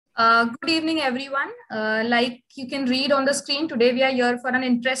Good evening, everyone. Like you can read on the screen, today we are here for an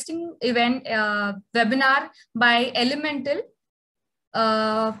interesting event webinar by Elemental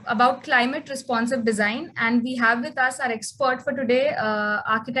about climate responsive design. And we have with us our expert for today,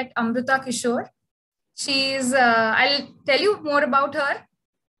 architect Amrutha Kishor. She's, I'll tell you more about her.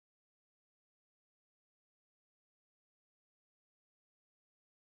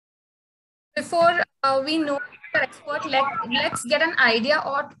 Before we know the expert, let's get an idea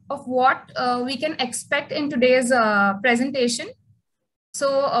of what we can expect in today's presentation.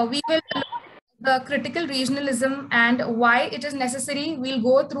 So we will look at the critical regionalism and why it is necessary. We'll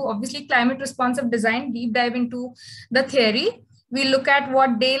go through obviously climate responsive design, deep dive into the theory. We'll look at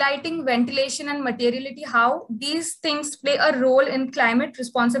what daylighting, ventilation, and materiality, how these things play a role in climate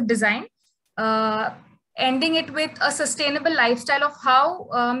responsive design. Ending it with a sustainable lifestyle of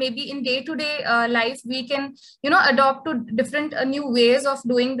how maybe in day-to-day life we can adopt to different new ways of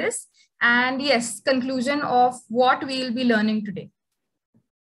doing this. And yes, conclusion of what we'll be learning today.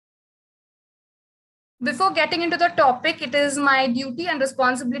 Before getting into the topic, it is my duty and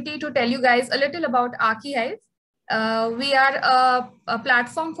responsibility to tell you guys a little about Arkihive. We are a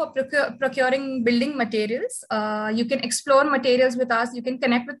platform for procuring building materials. You can explore materials with us. You can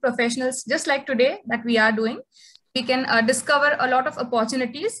connect with professionals just like today that we are doing. We can discover a lot of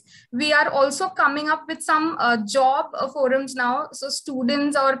opportunities. We are also coming up with some job forums now. So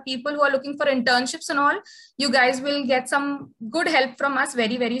students or people who are looking for internships and all, you guys will get some good help from us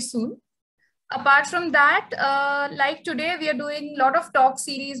very, very soon. Apart from that, like today, we are doing a lot of talk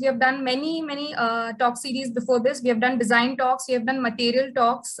series. We have done many talk series before this. We have done design talks. We have done material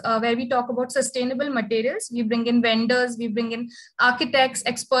talks where we talk about sustainable materials. We bring in vendors. We bring in architects,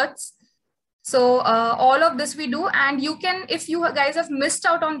 experts. So all of this we do. And you can, if you guys have missed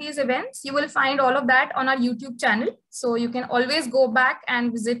out on these events, you will find all of that on our YouTube channel. So you can always go back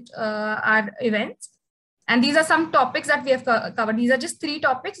and visit our events. And these are some topics that we have covered. These are just 3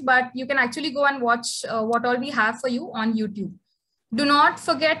 topics, but you can actually go and watch what all we have for you on YouTube. Do not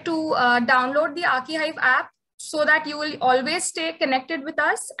forget to download the Arkihive app so that you will always stay connected with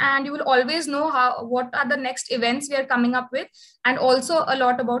us and you will always know what are the next events we are coming up with, and also a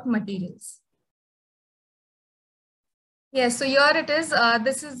lot about materials. Yes, so here it is.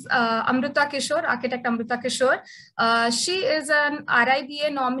 This is Amrutha Kishor, architect Amrutha Kishor. She is an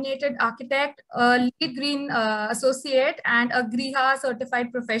RIBA nominated architect, a LEED Green associate, and a GRIHA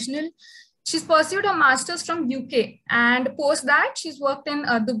certified professional. She's pursued a master's from UK, and post that she's worked in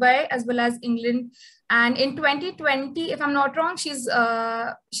Dubai as well as England. And in 2020, if I'm not wrong,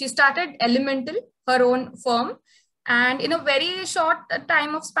 she started Elemental, her own firm. And in a very short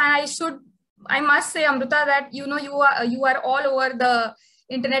time of span, I must say, Amrutha, that you are all over the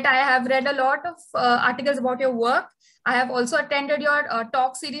internet. I have read a lot of articles about your work. I have also attended your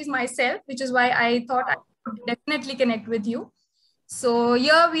talk series myself, which is why I thought I would definitely connect with you. So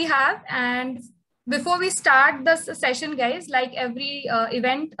here we have, and before we start this session, guys, like every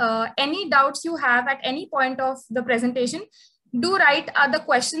event, any doubts you have at any point of the presentation, do write the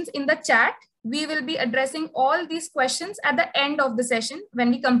questions in the chat. We will be addressing all these questions at the end of the session when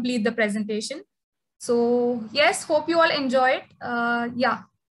we complete the presentation. So yes, hope you all enjoy it. Yeah,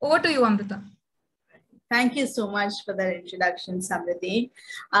 over to you, Amrutha. Thank you so much for that introduction, Samriddhi.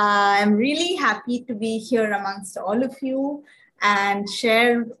 I'm really happy to be here amongst all of you and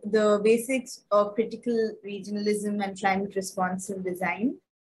share the basics of critical regionalism and climate responsive design.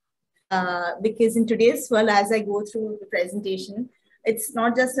 Because in today's world, as I go through the presentation, it's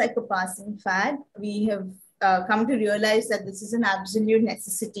not just like a passing fad. We have come to realize that this is an absolute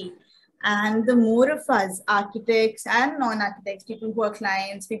necessity. And the more of us, architects and non-architects, people who are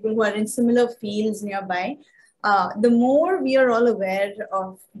clients, people who are in similar fields nearby, the more we are all aware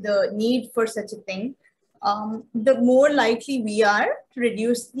of the need for such a thing, the more likely we are to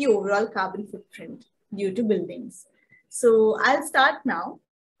reduce the overall carbon footprint due to buildings. So I'll start now.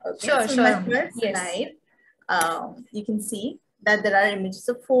 Okay. Sure, so sure. My first slide, you can see that there are images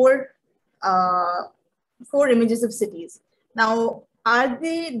of four images of cities. Now, are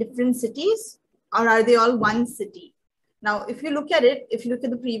they different cities or are they all one city? Now, if you look at it, if you look at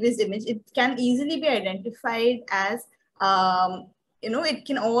the previous image, it can easily be identified as, it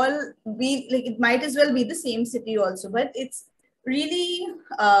can all be like, it might as well be the same city also, but it's really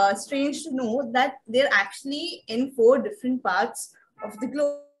strange to know that they're actually in 4 different parts of the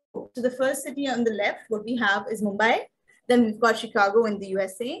globe. So the first city on the left, what we have is Mumbai. Then we've got Chicago in the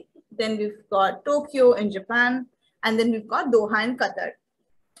USA. Then we've got Tokyo in Japan. And then we've got Doha in Qatar.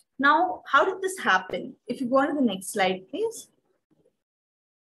 Now, how did this happen? If you go on to the next slide, please.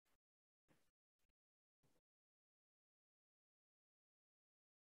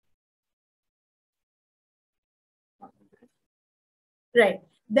 Right.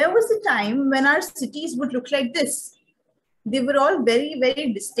 There was a time when our cities would look like this. They were all very,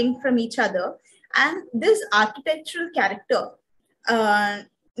 very distinct from each other. And this architectural character uh,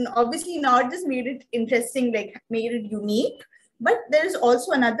 obviously not just made it interesting, like made it unique, but there is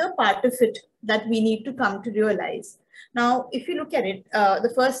also another part of it that we need to come to realize. Now, if you look at it,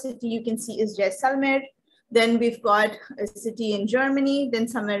 the first city you can see is Jaisalmer. Then we've got a city in Germany, then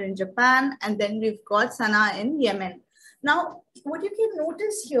somewhere in Japan, and then we've got Sana'a in Yemen. Now, what you can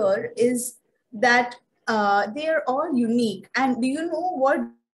notice here is that they are all unique. And do you know what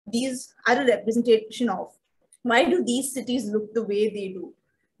these are a representation of? Why do these cities look the way they do?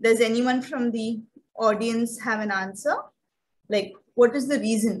 Does anyone from the audience have an answer? Like, what is the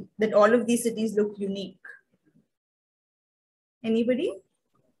reason that all of these cities look unique? Anybody?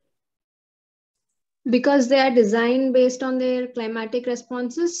 Because they are designed based on their climatic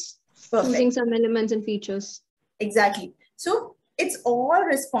responses, Perfect. using some elements and features. Exactly. So it's all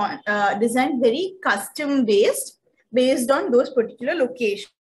designed very custom based on those particular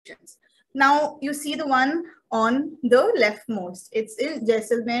locations. Now you see the one on the leftmost. It's in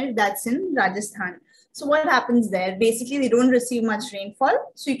Jaisalmer, that's in Rajasthan. So what happens there? Basically, they don't receive much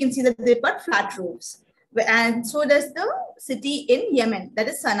rainfall. So you can see that they've got flat roofs. And so does the city in Yemen, that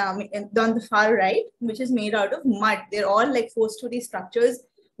is Sana'a on the far right, which is made out of mud. They're all like 4-story structures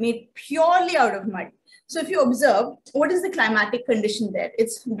made purely out of mud. So if you observe, what is the climatic condition there?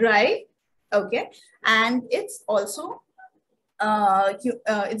 It's dry, okay, and it's also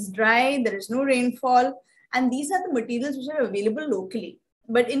it's dry. There is no rainfall, and these are the materials which are available locally.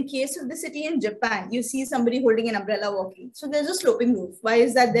 But in case of the city in Japan, you see somebody holding an umbrella walking. So there's a sloping roof. Why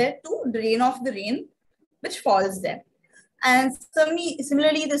is that there? To drain off the rain which falls there. And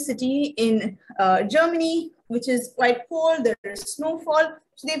similarly, the city in Germany, which is quite cold, there is snowfall.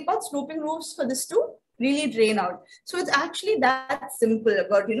 So they've got sloping roofs for this to really drain out. So it's actually that simple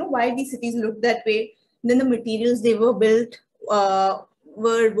about, why these cities look that way. Then the materials they were built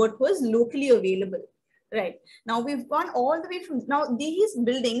were what was locally available. Right. Now we've gone all the way from, now these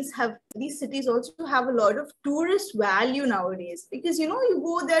buildings have, these cities also have a lot of tourist value nowadays, because, you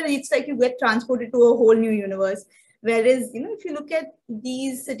go there, it's like you get transported to a whole new universe. Whereas, if you look at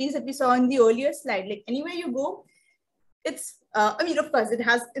these cities that we saw in the earlier slide, like anywhere you go, it's, of course, it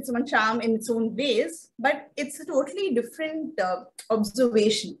has its own charm in its own ways, but it's a totally different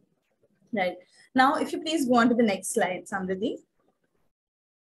observation. Right. Now, if you please go on to the next slide, Samriddhi.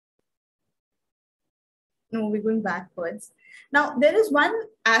 No, we're going backwards. Now, there is one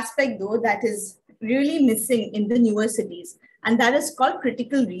aspect, though, that is really missing in the newer cities, and that is called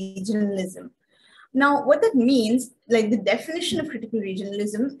critical regionalism. Now, what that means, like the definition of critical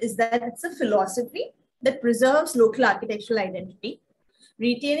regionalism, is that it's a philosophy that preserves local architectural identity,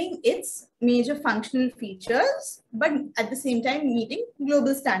 retaining its major functional features, but at the same time meeting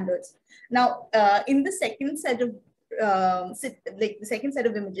global standards. Now, in the second set of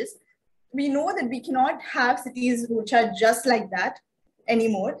images, we know that we cannot have cities which are just like that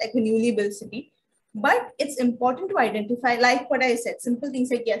anymore, like a newly built city. But it's important to identify, like what I said, simple things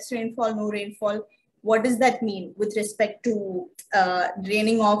like yes rainfall, no rainfall. What does that mean with respect to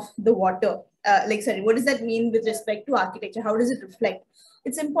draining off the water? What does that mean with respect to architecture? How does it reflect?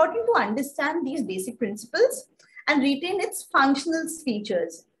 It's important to understand these basic principles and retain its functional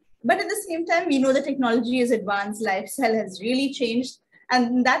features. But at the same time, we know the technology is advanced, lifestyle has really changed. And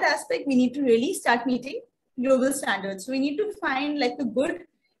in that aspect, we need to really start meeting global standards. So we need to find like a good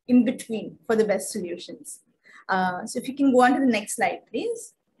in between for the best solutions. So if you can go on to the next slide,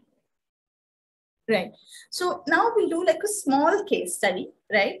 please. Right. So now we'll do like a small case study,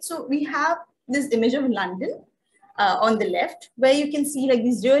 right? So we have this image of London on the left, where you can see like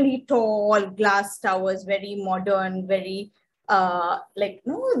these really tall glass towers, very modern, very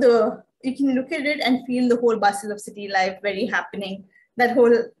you can look at it and feel the whole bustle of city life, very happening. That's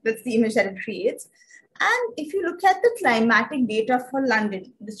the image that it creates. And if you look at the climatic data for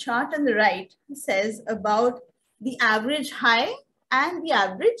London, the chart on the right says about the average high and the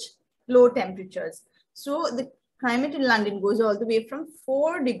average low temperatures. So the climate in London goes all the way from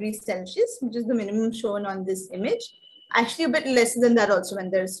 4 degrees Celsius, which is the minimum shown on this image. Actually a bit less than that also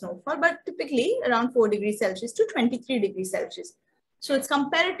when there is snowfall, but typically around 4 degrees Celsius to 23 degrees Celsius. So it's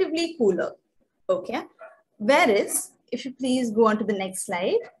comparatively cooler, okay? Whereas, if you please go on to the next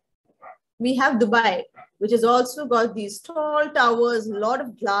slide, we have Dubai, which has also got these tall towers, a lot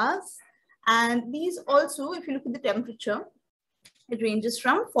of glass. And these also, if you look at the temperature, it ranges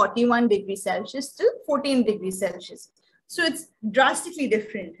from 41 degrees Celsius to 14 degrees Celsius. So it's drastically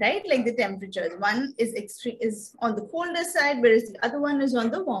different, right? Like the temperatures, one is extreme, is on the colder side, whereas the other one is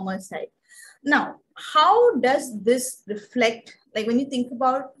on the warmer side. Now, how does this reflect, like when you think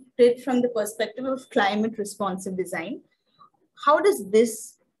about it from the perspective of climate responsive design, how does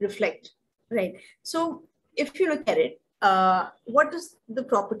this reflect, right? So if you look at it, what is the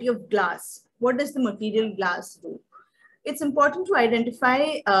property of glass? What does the material glass do? It's important to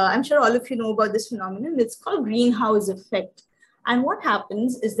identify, I'm sure all of you know about this phenomenon, it's called greenhouse effect. And what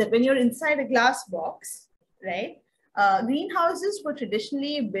happens is that when you're inside a glass box, right, greenhouses were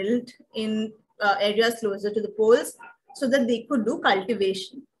traditionally built in areas closer to the poles so that they could do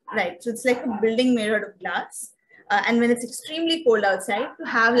cultivation, right? So it's like a building made out of glass. And when it's extremely cold outside, to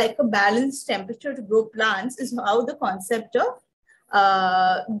have like a balanced temperature to grow plants is how the concept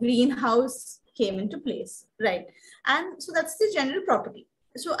of greenhouse came into place, right? And so that's the general property.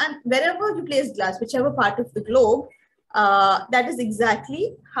 So, and wherever you place glass, whichever part of the globe, that is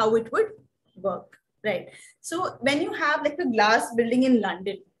exactly how it would work, right? So when you have like a glass building in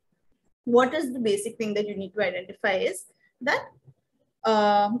London, what is the basic thing that you need to identify is that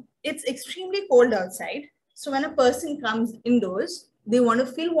it's extremely cold outside. So when a person comes indoors, they want to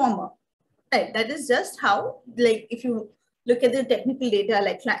feel warmer, right? That is just how, like, if you look at the technical data,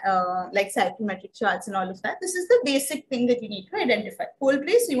 like psychometric charts and all of that, this is the basic thing that you need to identify. Cold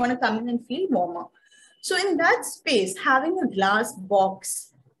place, you want to come in and feel warmer. So in that space, having a glass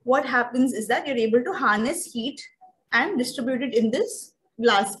box, what happens is that you're able to harness heat and distribute it in this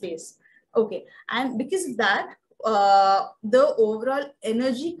glass space. Okay, and because of that, the overall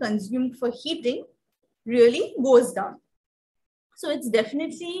energy consumed for heating really goes down. So it's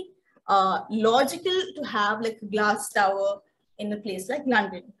definitely logical to have like a glass tower in a place like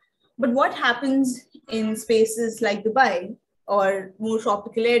London. But what happens in spaces like Dubai or more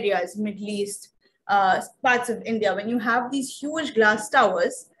tropical areas, Middle East, parts of India, when you have these huge glass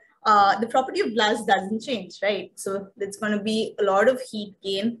towers, the property of glass doesn't change, right? So there's going to be a lot of heat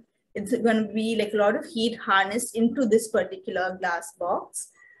gain. It's going to be like a lot of heat harnessed into this particular glass box.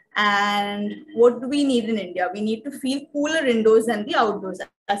 And what do we need in India? We need to feel cooler indoors than the outdoors,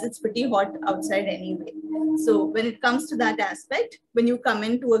 as it's pretty hot outside anyway. So when it comes to that aspect, when you come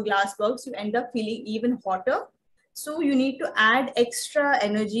into a glass box, you end up feeling even hotter. So you need to add extra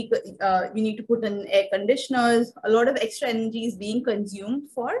energy. You need to put in air conditioners. A lot of extra energy is being consumed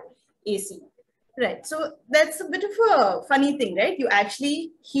for AC. Right. So that's a bit of a funny thing, right? You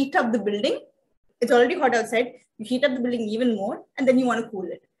actually heat up the building. It's already hot outside. You heat up the building even more, and then you want to cool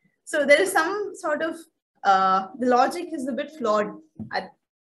it. So there is some sort of, the logic is a bit flawed at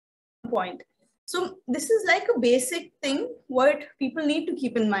some point. So this is like a basic thing what people need to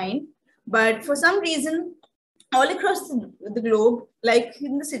keep in mind. But for some reason, all across the globe, like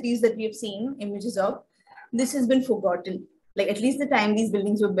in the cities that we have seen images of, this has been forgotten. Like at least the time these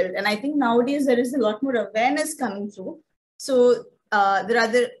buildings were built. And I think nowadays there is a lot more awareness coming through. So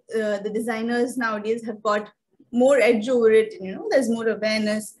the designers nowadays have got more edge over it. You know, there's more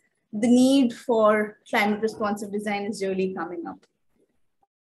awareness. The need for climate responsive design is really coming up.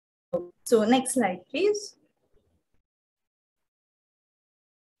 So next slide, please.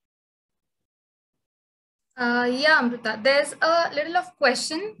 Yeah, Amrutha, there's a little of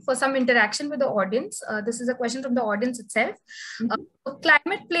question for some interaction with the audience. This is a question from the audience itself.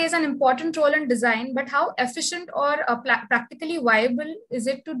 Climate plays an important role in design, but how efficient or practically viable is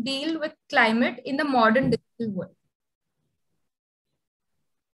it to deal with climate in the modern digital world?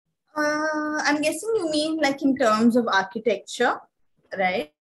 I'm guessing you mean like in terms of architecture,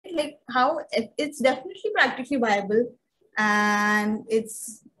 right? Like how it's definitely practically viable, and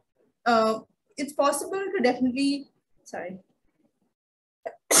it's possible to definitely, sorry.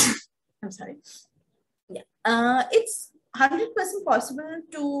 I'm sorry. Yeah, it's 100% possible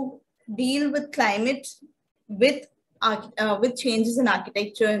to deal with climate with changes in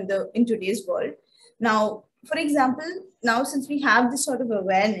architecture in today's world. Now, for example, now since we have this sort of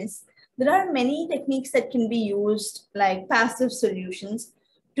awareness, there are many techniques that can be used, like passive solutions,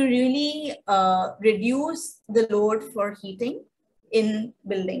 to really reduce the load for heating in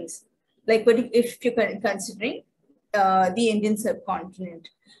buildings. Like if you're considering the Indian subcontinent,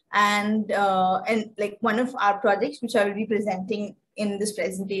 and like one of our projects, which I will be presenting in this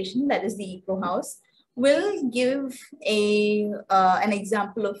presentation, that is the Eco House, will give an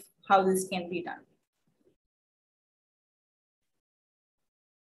example of how this can be done.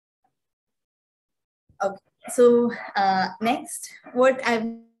 Okay, so next, what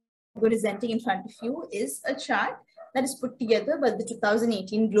I'm presenting in front of you is a chart that is put together by the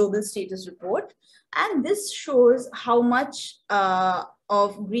 2018 Global Status Report. And this shows how much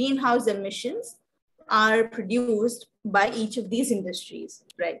of greenhouse emissions are produced by each of these industries,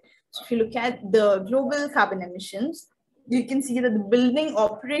 right? So if you look at the global carbon emissions, you can see that the building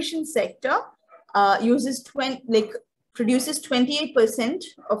operations sector produces 28%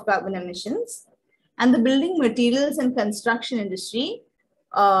 of carbon emissions, and the building materials and construction industry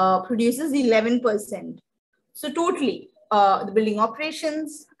produces 11%. So totally, the building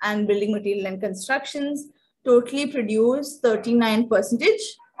operations and building material and constructions totally produce 39%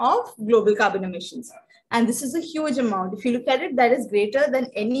 of global carbon emissions. And this is a huge amount. If you look at it, that is greater than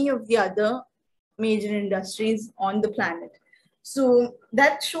any of the other major industries on the planet. So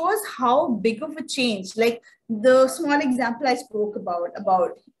that shows how big of a change, like the small example I spoke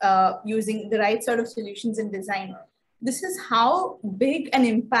about using the right sort of solutions in design. This is how big an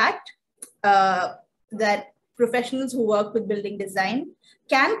impact that professionals who work with building design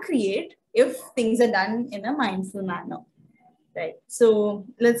can create if things are done in a mindful manner, right? So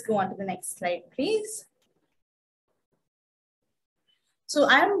let's go on to the next slide, please. So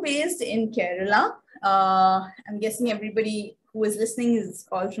I'm based in Kerala. I'm guessing everybody who is listening is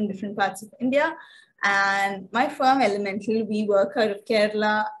all from different parts of India. And my firm, Elemental, we work out of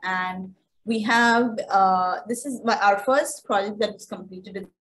Kerala, and we have, this is our first project that was completed.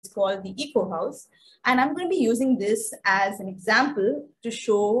 It's called the Eco House. And I'm going to be using this as an example to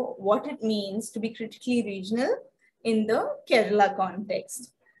show what it means to be critically regional in the Kerala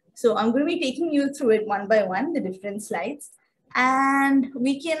context. So I'm going to be taking you through it one by one, the different slides. And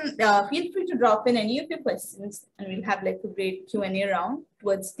we can feel free to drop in any of your questions, and we'll have like a great Q&A round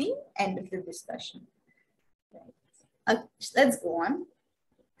towards the end of the discussion. Let's go on.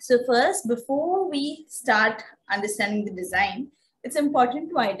 So first, before we start understanding the design, it's important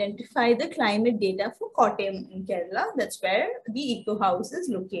to identify the climate data for Kottayam in Kerala. That's where the Eco House is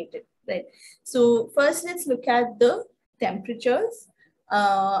located, right? So first, let's look at the temperatures.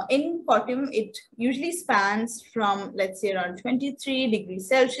 In Kottayam, it usually spans from, let's say, around 23 degrees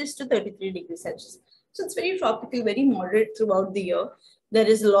Celsius to 33 degrees Celsius. So it's very tropical, very moderate throughout the year. There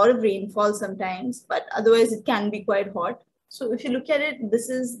is a lot of rainfall sometimes, but otherwise it can be quite hot. So if you look at it, this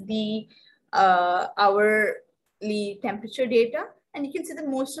is the hourly temperature data. And you can see that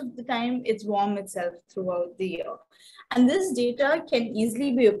most of the time it's warm itself throughout the year. And this data can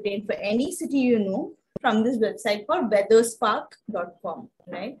easily be obtained for any city you know from this website called weatherspark.com,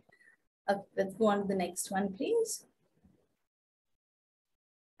 right? Let's go on to the next one, please.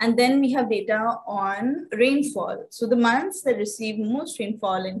 And then we have data on rainfall. So the months that receive most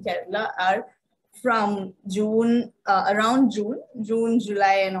rainfall in Kerala are from June, around June,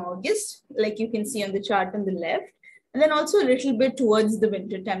 July, and August, like you can see on the chart on the left. And then also a little bit towards the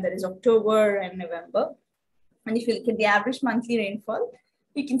winter time, that is October and November. And if you look at the average monthly rainfall,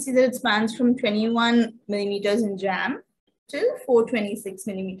 you can see that it spans from 21 millimeters in Jan till 426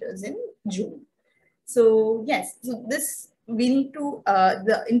 millimeters in June. So yes, so this, we need to,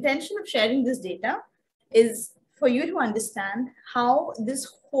 the intention of sharing this data is for you to understand how this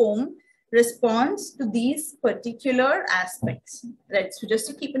home responds to these particular aspects, right? So just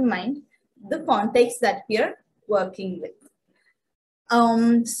to keep in mind the context that we are working with.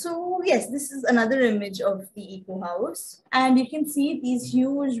 So yes, this is another image of the Eco House, and you can see these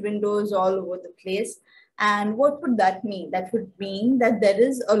huge windows all over the place. And what would that mean? That would mean that there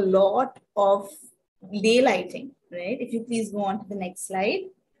is a lot of daylighting, right? If you please go on to the next slide.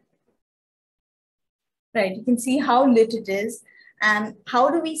 Right, you can see how lit it is. And how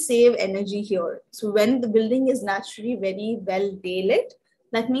do we save energy here? So when the building is naturally very well daylit,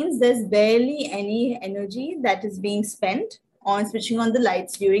 that means there's barely any energy that is being spent on switching on the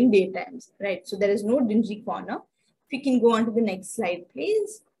lights during daytimes, right? So there is no dingy corner. If you can go on to the next slide,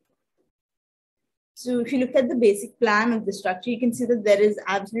 please. So if you look at the basic plan of the structure, you can see that there is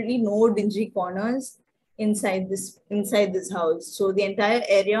absolutely no dingy corners inside this house. So the entire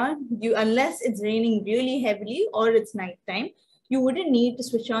area, unless it's raining really heavily or it's nighttime, you wouldn't need to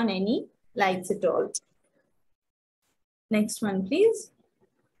switch on any lights at all. Next one, please.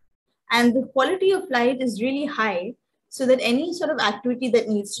 And the quality of light is really high, so that any sort of activity that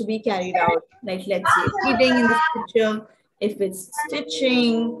needs to be carried out, like let's say feeding in this picture, if it's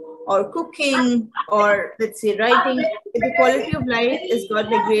stitching or cooking, or let's say writing, the quality of light is got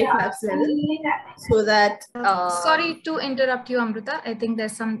like great lux level, so that... Sorry to interrupt you, Amrutha. I think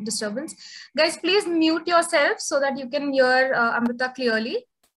there's some disturbance. Guys, please mute yourself so that you can hear Amrutha clearly.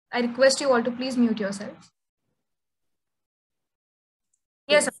 I request you all to please mute yourself.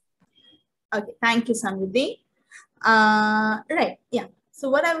 Yes. Okay, thank you, Samruddhi. Right, yeah. So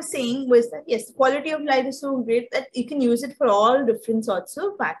what I was saying was that, yes, the quality of light is so great that you can use it for all different sorts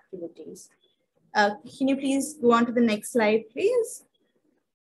of activities. Can you please go on to the next slide, please?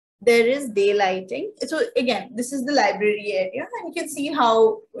 there is daylighting. So again, this is the library area, and you can see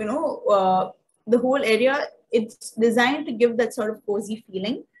how, the whole area, it's designed to give that sort of cozy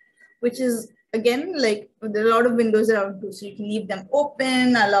feeling, which is again, like there are a lot of windows around too. So you can leave them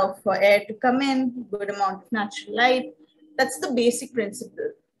open, allow for air to come in, good amount of natural light. That's the basic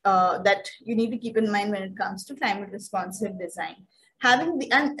principle that you need to keep in mind when it comes to climate responsive design. And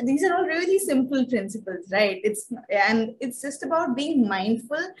these are all really simple principles, right? It's just about being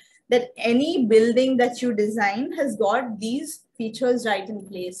mindful that any building that you design has got these features right in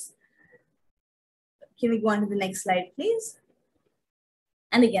place. Can we go on to the next slide, please?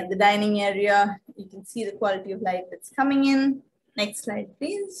 And again, the dining area, you can see the quality of light that's coming in. Next slide,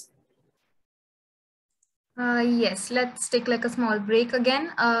 please. Yes, let's take like a small break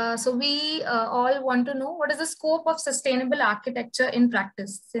again. So we all want to know, what is the scope of sustainable architecture in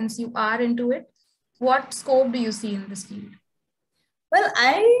practice? Since you are into it, what scope do you see in this field? Well,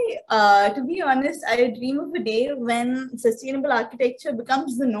 to be honest, I dream of a day when sustainable architecture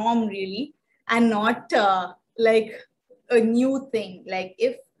becomes the norm, really, and not like a new thing. Like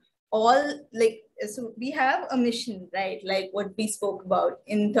if so we have a mission, right? Like what we spoke about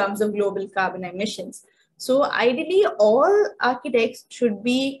in terms of global carbon emissions. So ideally, all architects should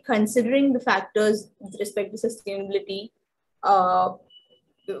be considering the factors with respect to sustainability,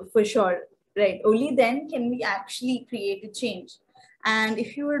 for sure, right? Only then can we actually create a change. And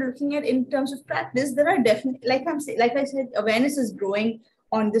if you were looking at in terms of practice, there are definitely, like I said, awareness is growing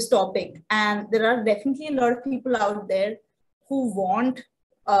on this topic, and there are definitely a lot of people out there who want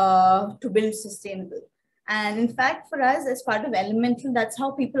to build sustainable. And in fact, for us as part of Elemental, that's how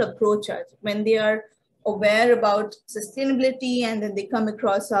people approach us when they are aware about sustainability, and then they come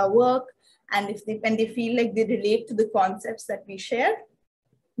across our work, and when they feel like they relate to the concepts that we share,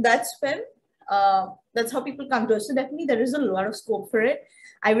 that's when that's how people come to us. So definitely there is a lot of scope for it.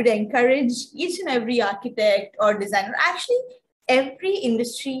 I would encourage each and every architect or designer, actually every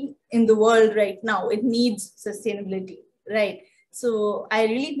industry in the world right now, it needs sustainability, right? So I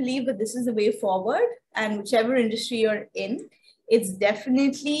really believe that this is the way forward, and whichever industry you're in, it's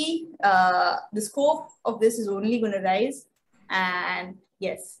definitely the scope of this is only going to rise. And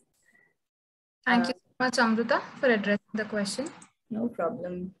yes. Thank you so much, Amrutha, for addressing the question. No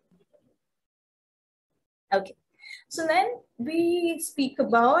problem. Okay, so then we speak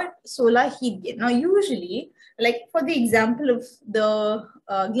about solar heat gain. Now, usually, like for the example of the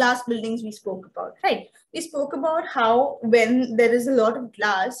glass buildings we spoke about, right? We spoke about how when there is a lot of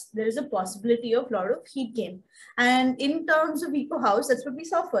glass, there is a possibility of a lot of heat gain. And in terms of eco house, that's what we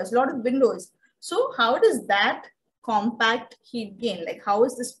saw first, a lot of windows. So how does that compact heat gain? Like how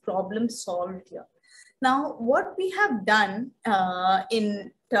is this problem solved here? Now, what we have done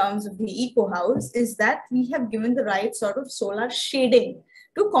in terms of the eco house is that we have given the right sort of solar shading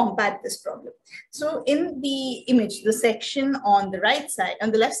to combat this problem. So in the image, the section on the right side,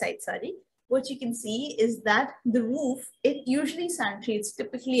 on the left side, sorry, what you can see is that the roof, it usually sun shades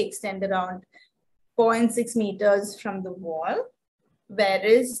typically extend around 0.6 meters from the wall,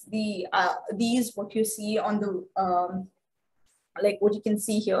 whereas these, what you see on the, like what you can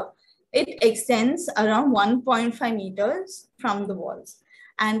see here, it extends around 1.5 meters from the walls.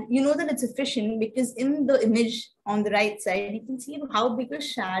 And you know that it's efficient because in the image on the right side, you can see how big a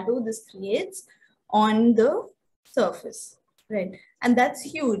shadow this creates on the surface, right? And that's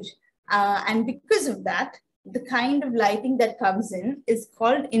huge. And because of that, the kind of lighting that comes in is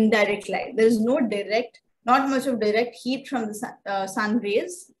called indirect light. There's no direct, not much of direct heat from the sun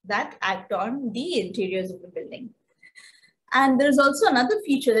rays that act on the interiors of the building. And there's also another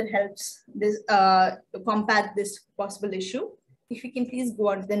feature that helps this combat this possible issue. If you can please go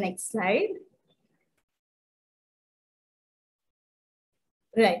on to the next slide.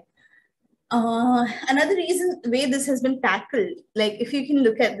 Right. Another way this has been tackled, like if you can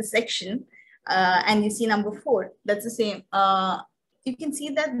look at the section and you see number 4, that's the same. You can see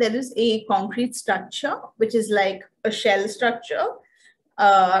that there is a concrete structure, which is like a shell structure.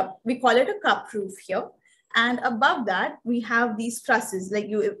 We call it a cup roof here. And above that, we have these trusses. Like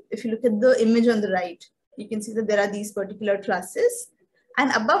if you look at the image on the right, you can see that there are these particular trusses.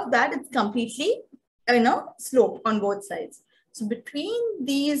 And above that, it's completely, slope on both sides. So between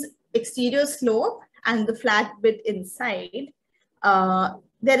these exterior slope and the flat bit inside,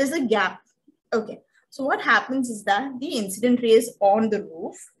 there is a gap. Okay. So what happens is that the incident rays on the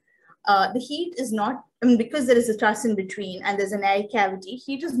roof, the heat is not, because there is a truss in between and there's an air cavity,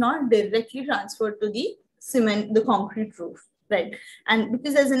 heat is not directly transferred to the the concrete roof, right? And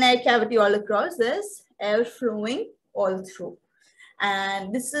because there's an air cavity all across, there's air flowing all through.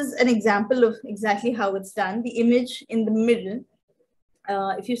 And this is an example of exactly how it's done. The image in the middle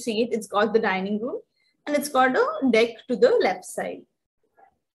if you see it, it's got the dining room and it's got a deck to the left side.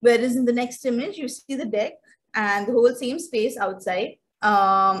 Whereas in the next image, you see the deck and the whole same space outside.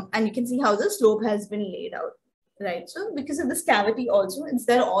 And you can see how the slope has been laid out, right? So because of this cavity also, it's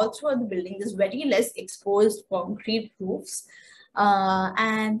there all throughout the building. There's very less exposed concrete roofs.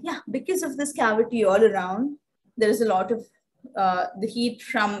 And yeah, because of this cavity all around, there is a lot of the heat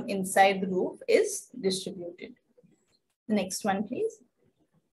from inside the roof is distributed. The next one, please.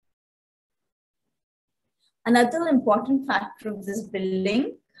 Another important factor of this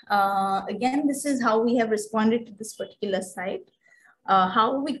building, again, this is how we have responded to this particular site.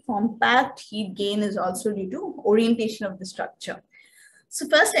 How we compact heat gain is also due to orientation of the structure. So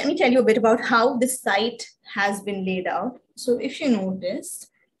first, let me tell you a bit about how this site has been laid out. So if you notice,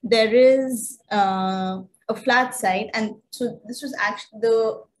 there is a flat site. And so this was actually,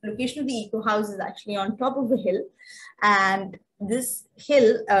 the location of the eco house is actually on top of a hill. And this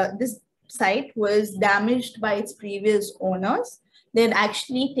hill, this site was damaged by its previous owners. They had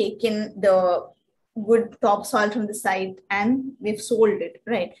actually taken the good topsoil from the site and they've sold it,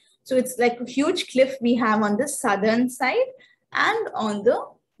 right? So it's like a huge cliff we have on the southern side and on the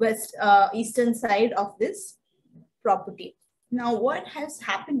eastern side of this property. Now, what has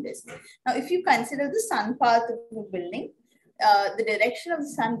happened is, now if you consider the sun path of the building, the direction of the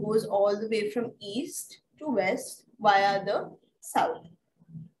sun goes all the way from east to west via the south.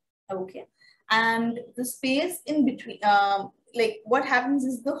 Okay, and the space in between, like what happens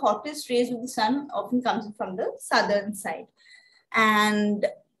is the hottest rays of the sun often comes from the southern side. And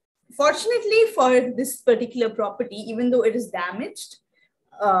fortunately for this particular property, even though it is damaged,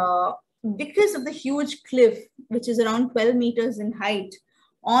 because of the huge cliff, which is around 12 meters in height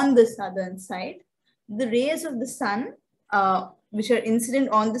on the southern side, the rays of the sun, which are incident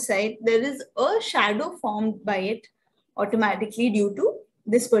on the side, there is a shadow formed by it automatically due to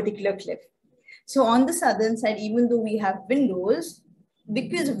this particular cliff. So on the southern side, even though we have windows,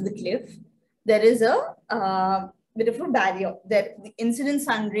 because of the cliff, there is a bit of a barrier that the incident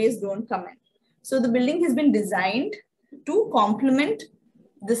sun rays don't come in. So the building has been designed to complement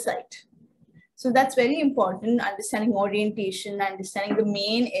the site. So that's very important, understanding orientation, understanding the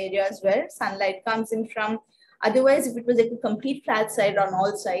main areas where sunlight comes in from. Otherwise, if it was like a complete flat side on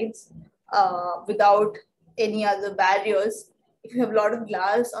all sides without any other barriers, if you have a lot of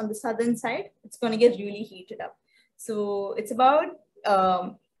glass on the southern side, it's going to get really heated up. So it's about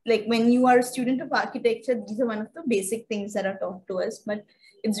like when you are a student of architecture, these are one of the basic things that are taught to us, but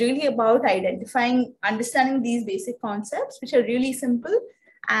it's really about identifying, understanding these basic concepts, which are really simple,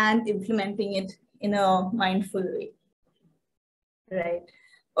 and implementing it in a mindful way, right?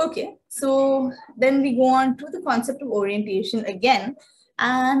 Okay, so then we go on to the concept of orientation again.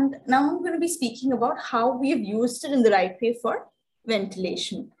 And now I'm going to be speaking about how we have used it in the right way for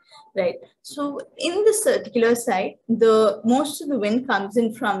ventilation, right? So in this particular side, most of the wind comes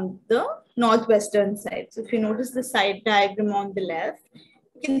in from the northwestern side. So if you notice the side diagram on the left,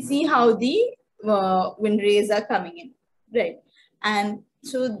 you can see how the wind rays are coming in, right? And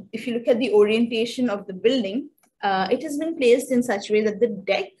so if you look at the orientation of the building, it has been placed in such a way that the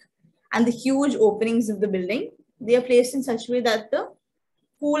deck and the huge openings of the building, they are placed in such a way that the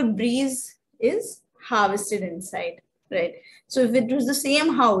cool breeze is harvested inside, right? So if it was the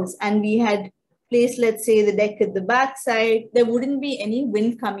same house and we had placed, let's say, the deck at the back side, there wouldn't be any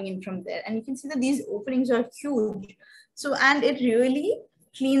wind coming in from there. And you can see that these openings are huge. So, and it really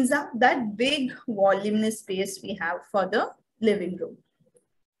cleans up that big voluminous space we have for the living room.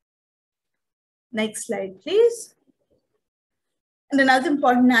 Next slide, please. And another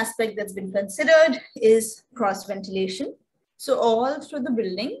important aspect that's been considered is cross ventilation. So all through the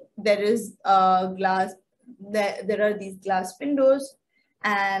building, there is glass, there are these glass windows,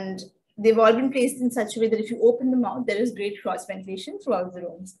 and they've all been placed in such a way that if you open them out, there is great cross ventilation throughout the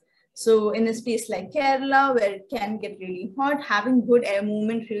rooms. So in a space like Kerala, where it can get really hot, having good air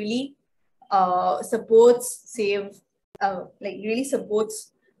movement really supports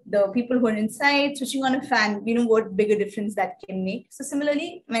the people who are inside. Switching on a fan, you know what bigger difference that can make. So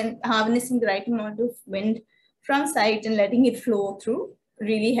similarly, when harnessing the right amount of wind from site and letting it flow through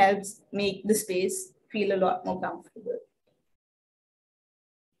really helps make the space feel a lot more comfortable.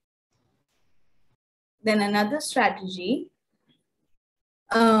 Then another strategy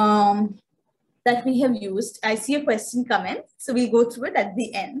that we have used, I see a question come in, so we'll go through it at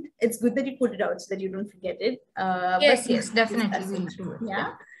the end. It's good that you put it out so that you don't forget it. Yes, definitely.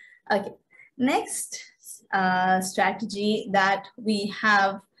 Yeah. Okay. Next strategy that we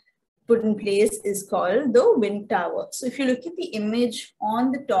have put in place is called the wind tower. So if you look at the image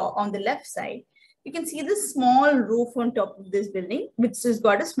on the top, on the left side, you can see this small roof on top of this building, which has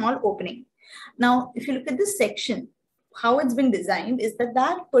got a small opening. Now, if you look at this section, how it's been designed is that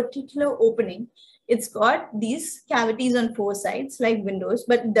that particular opening, it's got these cavities on 4 sides like windows,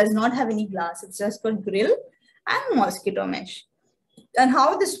 but it does not have any glass. It's just got grill and mosquito mesh. And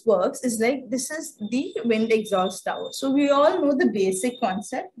how this works is like, this is the wind exhaust tower. So we all know the basic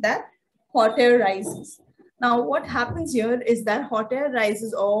concept that hot air rises. Now, what happens here is that hot air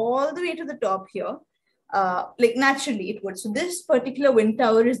rises all the way to the top here, like naturally it would. So this particular wind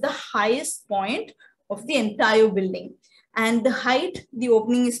tower is the highest point of the entire building. And the height the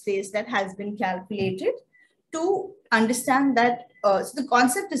opening is placed at has been calculated to understand that. So the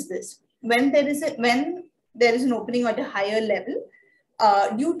concept is this: when there is an opening at a higher level,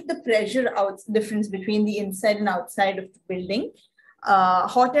 due to the pressure difference between the inside and outside of the building,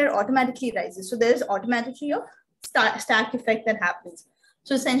 hot air automatically rises. So there is automatically a stack effect that happens.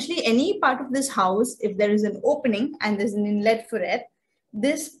 So essentially, any part of this house, if there is an opening and there's an inlet for air,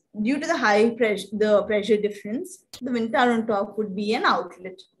 this, due to the high pressure, the pressure difference, the wind tower on top would be an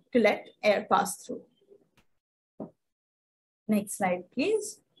outlet to let air pass through. Next slide,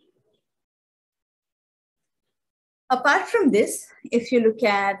 please. Apart from this, if you look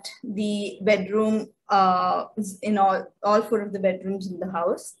at the bedroom, in all 4 of the bedrooms in the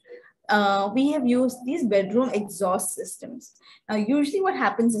house, we have used these bedroom exhaust systems. Now, usually what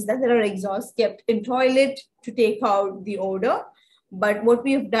happens is that there are exhausts kept in toilet to take out the odor. But what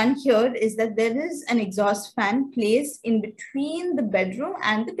we have done here is that there is an exhaust fan placed in between the bedroom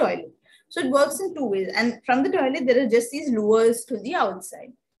and the toilet. So it works in 2 ways. And from the toilet, there are just these lures to the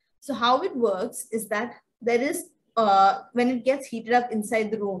outside. So how it works is that there is, when it gets heated up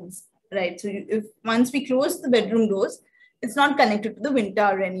inside the rooms, right? So if once we close the bedroom doors, it's not connected to the wind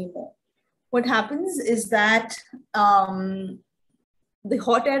tower anymore. What happens is that the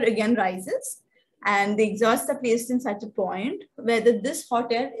hot air again rises, and the exhausts are placed in such a point where this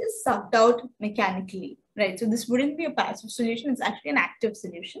hot air is sucked out mechanically, right? So this wouldn't be a passive solution, it's actually an active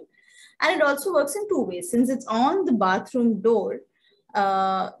solution. And it also works in 2 ways. Since it's on the bathroom door,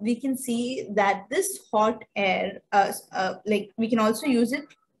 we can see that this hot air, like we can also use it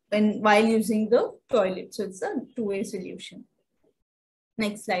while using the toilet. So it's a 2-way solution.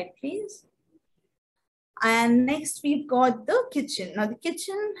 Next slide, please. And next we've got the kitchen. Now the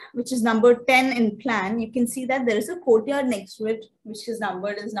kitchen, which is number 10 in plan, you can see that there is a courtyard next to it, which is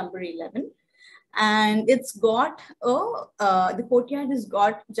numbered as number 11. And it's got the courtyard has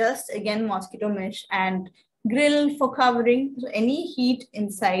got just again mosquito mesh and grill for covering. So any heat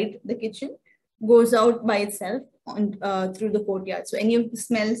inside the kitchen goes out by itself on, through the courtyard. So any of the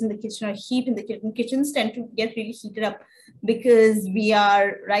smells in the kitchen or heat in the kitchen, kitchens tend to get really heated up because we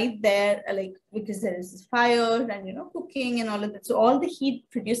are right there, like because there is this fire and cooking and all of that. So all the heat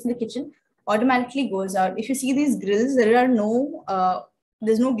produced in the kitchen automatically goes out. If you see these grills, there are no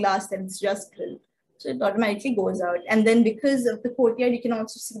there's no glass there, it's just grill. So it automatically goes out. And then because of the courtyard, you can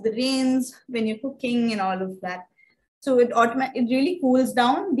also see the rains when you're cooking and all of that. So it really cools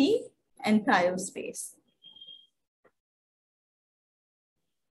down the entire space.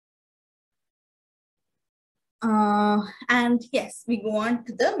 And yes, we go on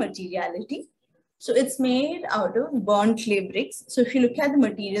to the materiality. So it's made out of burnt clay bricks. So if you look at the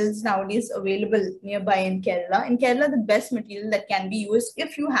materials nowadays available nearby in Kerala, the best material that can be used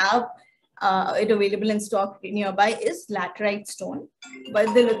if you have it available in stock nearby is laterite stone.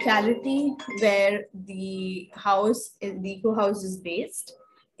 But the locality where the eco house is based,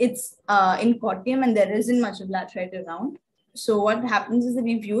 it's in Kottayam and there isn't much of laterite around. So what happens is that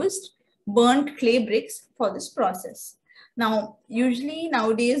we've used burnt clay bricks for this process. Now, usually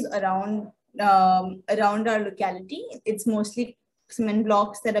nowadays around our locality, it's mostly cement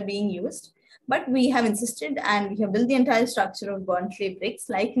blocks that are being used. But we have insisted and we have built the entire structure of burnt clay bricks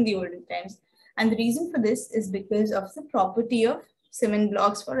like in the olden times. And the reason for this is because of the property of cement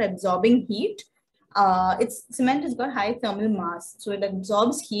blocks for absorbing heat. Cement has got high thermal mass, so it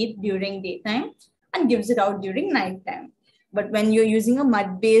absorbs heat during daytime and gives it out during nighttime. But when you're using a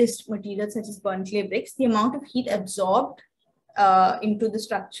mud-based material such as burnt clay bricks, the amount of heat absorbed into the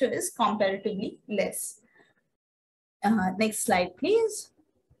structure is comparatively less. Next slide, please.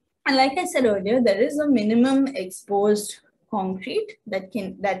 And like I said earlier, there is a minimum exposed concrete that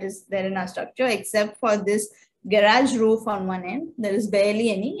is there in our structure, except for this garage roof on one end. There is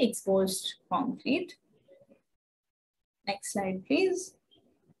barely any exposed concrete. Next slide, please.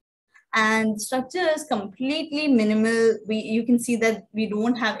 And structure is completely minimal. You can see that we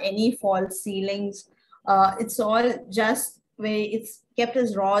don't have any false ceilings. It's all just where it's kept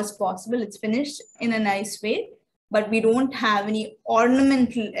as raw as possible. It's finished in a nice way. but we don't have any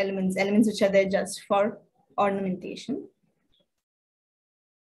ornamental elements which are there just for ornamentation.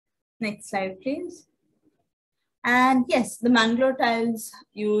 Next slide, please. And yes, the mangrove tiles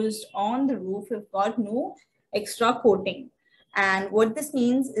used on the roof have got no extra coating. And what this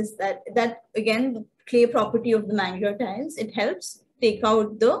means is that again, the clay property of the mangrove tiles, it helps take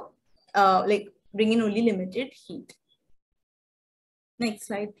out the, bring in only limited heat. Next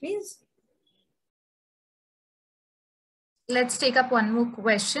slide, please. Let's take up one more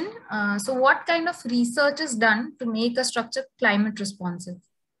question. So what kind of research is done to make a structure climate responsive?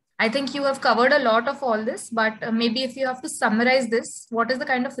 I think you have covered a lot of all this, but maybe if you have to summarize this, what is the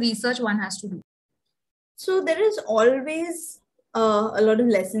kind of research one has to do? So there is always a lot of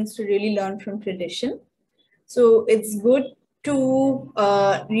lessons to really learn from tradition. So it's good to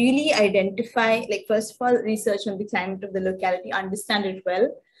really identify, like, first of all, research on the climate of the locality, understand it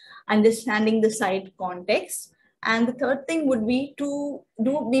well, understanding the site context. And the third thing would be to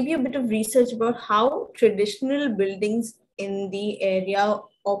do maybe a bit of research about how traditional buildings in the area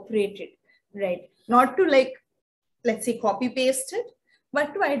operated, right? Not to, like, let's say, copy paste it,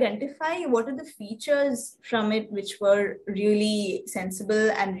 but to identify what are the features from it which were really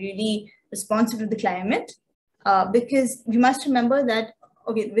sensible and really responsive to the climate. Because we must remember that,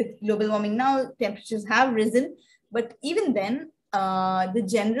 okay, with global warming now, temperatures have risen, but even then, the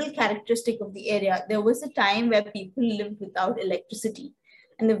general characteristic of the area, there was a time where people lived without electricity.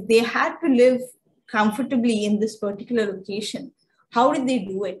 And if they had to live comfortably in this particular location, how did they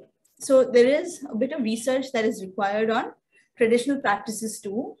do it? So there is a bit of research that is required on traditional practices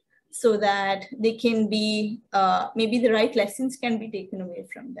too, so that they can be, maybe the right lessons can be taken away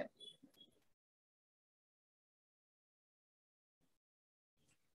from them.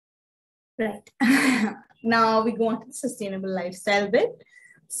 Right. Now we go on to the sustainable lifestyle bit.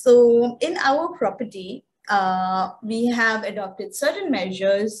 So in our property, we have adopted certain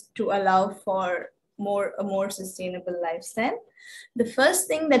measures to allow for a more sustainable lifestyle. The first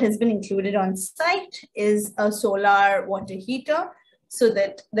thing that has been included on site is a solar water heater, so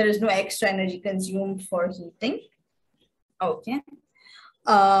that there is no extra energy consumed for heating. Okay.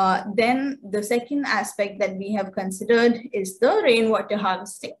 Then the second aspect that we have considered is the rainwater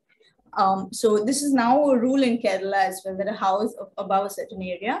harvesting. So this is now a rule in Kerala as well, that a house above a certain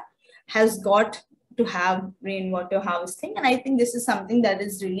area has got to have rainwater harvesting. And I think this is something that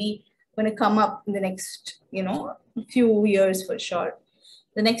is really going to come up in the next, few years for sure.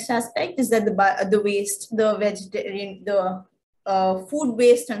 The next aspect is that the waste, the food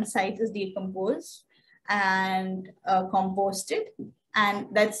waste on site is decomposed and composted. And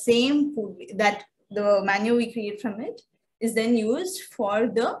that same food, that the manure we create from it, is then used for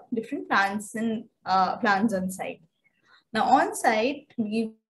the different plants and plants on site. Now on site,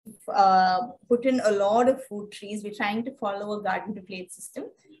 we've put in a lot of fruit trees. We're trying to follow a garden to plate system,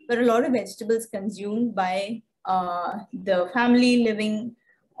 where a lot of vegetables consumed by the family living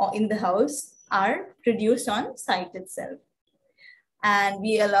in the house are produced on site itself. And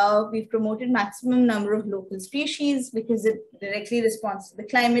we've promoted maximum number of local species because it directly responds to the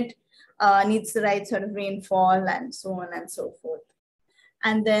climate, needs the right sort of rainfall, and so on and so forth.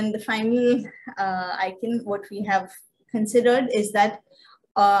 And then the final what we have considered is that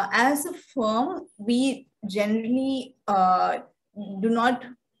as a firm, we generally do not,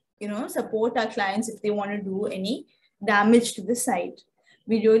 support our clients if they want to do any damage to the site.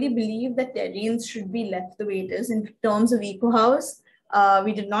 We really believe that terrains should be left the way it is. In terms of Eco House,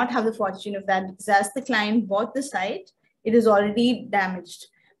 we did not have the fortune of that, because as the client bought the site, it is already damaged.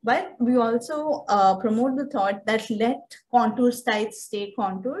 But we also promote the thought that let contour sites stay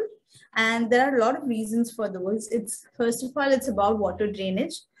contoured. And there are a lot of reasons for those. First of all, it's about water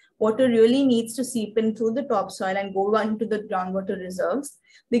drainage. Water really needs to seep in through the topsoil and go into the groundwater reserves,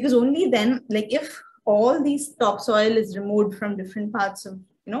 because only then, like, if all these topsoil is removed from different parts of,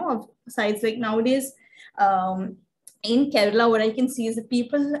 of sites, like nowadays, in Kerala, what I can see is that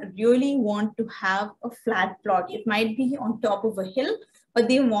people really want to have a flat plot. It might be on top of a hill, but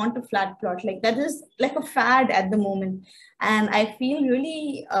they want a flat plot. Like, that is like a fad at the moment. And I feel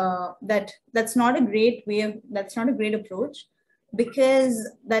really that's not a great that's not a great approach,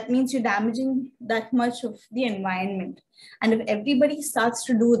 because that means you're damaging that much of the environment. And if everybody starts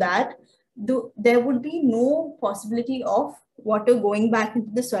to do that, there would be no possibility of water going back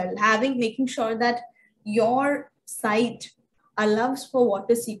into the soil. Making sure that your site allows for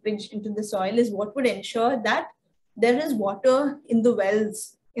water seepage into the soil is what would ensure that there is water in the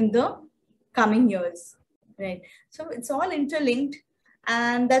wells in the coming years, right? So it's all interlinked.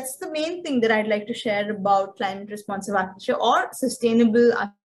 And that's the main thing that I'd like to share about climate responsive architecture or sustainable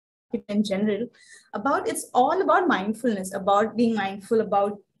in general, it's all about mindfulness, about being mindful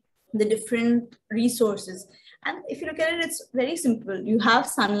about the different resources. And if you look at it, it's very simple. You have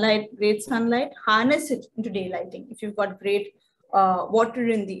sunlight, great sunlight, harness it into daylighting. If you've got great water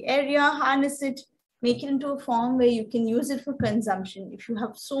in the area, harness it, make it into a form where you can use it for consumption. If you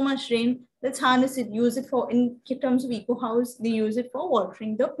have so much rain, let's harness it, use it for, in terms of eco house, they use it for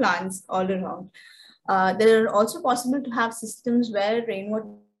watering the plants all around. There are also possible to have systems where rainwater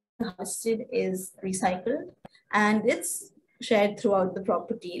harvested is recycled and it's shared throughout the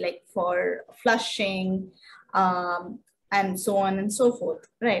property, like for flushing, and so on and so forth,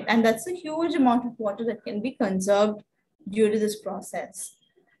 right? And that's a huge amount of water that can be conserved due to this process.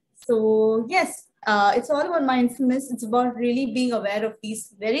 So yes, it's all about mindfulness. It's about really being aware of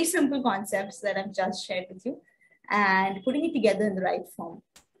these very simple concepts that I've just shared with you and putting it together in the right form.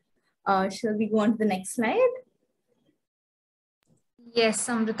 Shall we go on to the next slide? Yes,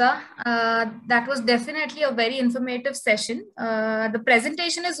 Amrutha, that was definitely a very informative session. The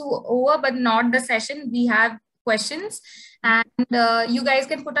presentation is over, but not the session. We have questions, and you guys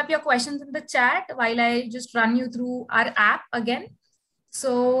can put up your questions in the chat while I just run you through our app again.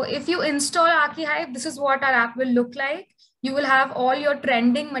 So if you install Arkihive, this is what our app will look like. You will have all your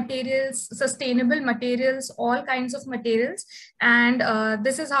trending materials, sustainable materials, all kinds of materials. And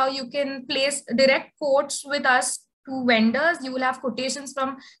this is how you can place direct quotes with us to vendors. You will have quotations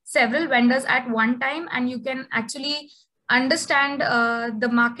from several vendors at one time, and you can actually understand the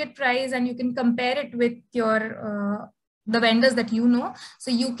market price, and you can compare it with your the vendors that you know.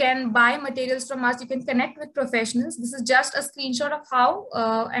 So you can buy materials from us, you can connect with professionals. This is just a screenshot of how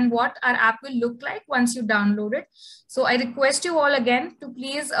and what our app will look like once you download it. So I request you all again to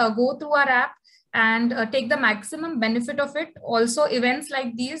please go through our app and take the maximum benefit of it. Also, events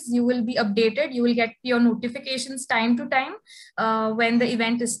like these, you will be updated. You will get your notifications time to time when the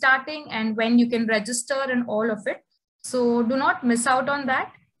event is starting and when you can register and all of it. So do not miss out on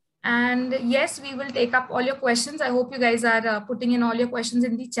that. And yes, we will take up all your questions. I hope you guys are putting in all your questions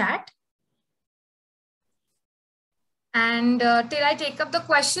in the chat. And till I take up the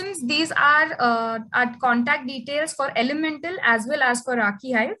questions, these are our contact details for Elemental as well as for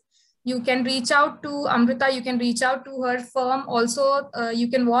Arkihive. You can reach out to Amrutha, you can reach out to her firm. Also,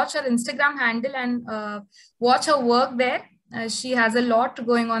 you can watch her Instagram handle and watch her work there. She has a lot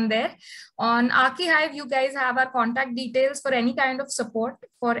going on there. On Arkihive, you guys have our contact details for any kind of support,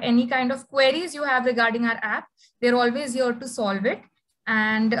 for any kind of queries you have regarding our app. We're always here to solve it.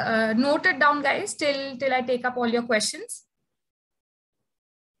 And note it down, guys, till I take up all your questions.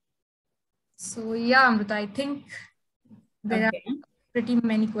 So yeah, Amrutha, I think there are pretty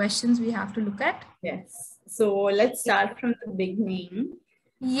many questions we have to look at. Yes. So let's start from the beginning.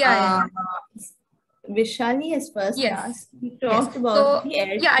 Yeah. Vishali has first asked. We talked about the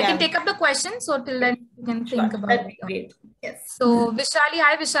air cavity. I can take up the question. So till then you can think about it. Great. Yes. So Vishali,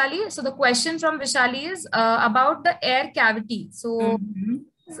 hi Vishali. So the question from Vishali is about the air cavity. So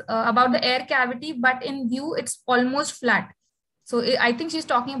about the air cavity, but in view it's almost flat. So I think she's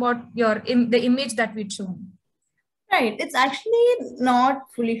talking about the image that we'd shown. Right. It's actually not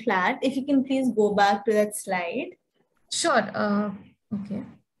fully flat. If you can please go back to that slide. Sure. Okay.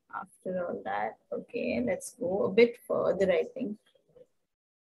 After all that, okay, let's go a bit further, I think.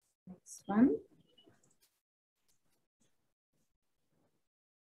 Next one.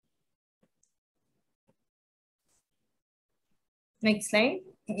 Next slide.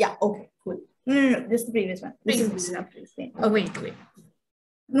 Yeah, okay, cool. No, just the previous one. This is enough to explain. Oh, wait.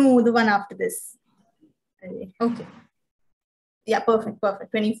 No, the one after this. Okay. Yeah, perfect.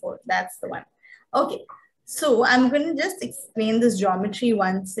 24. That's the one. Okay. So I'm going to just explain this geometry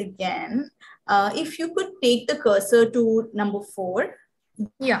once again. If you could take the cursor to number 4.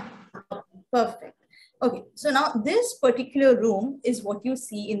 Yeah. Perfect. Okay. So now this particular room is what you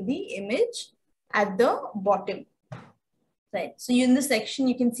see in the image at the bottom. Right. So in the section,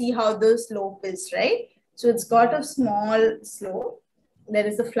 you can see how the slope is, right? So it's got a small slope. There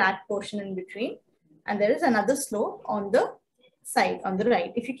is a flat portion in between. And there is another slope on the side, on the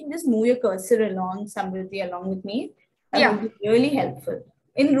right. If you can just move your cursor along, Samruddhi, along with me, that would be really helpful.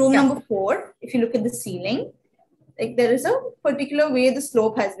 In room number 4, if you look at the ceiling, like there is a particular way the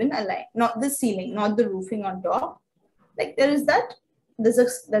slope has been aligned, not the ceiling, not the roofing on top. Like there is that, there's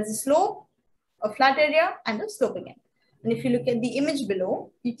a slope, a flat area, and a slope again. And if you look at the image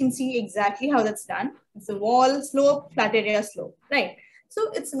below, you can see exactly how that's done. It's a wall slope, flat area slope, right? So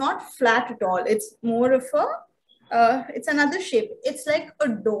it's not flat at all. It's more of a, it's another shape. It's like a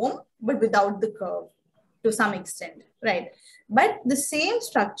dome, but without the curve to some extent, right? But the same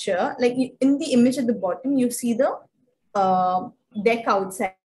structure, like in the image at the bottom, you see the deck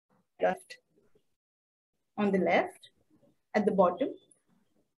outside. on the left at the bottom.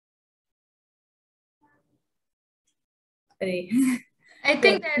 I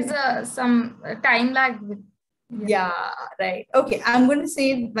think there's some time lag with. Yeah, right. Okay, I'm going to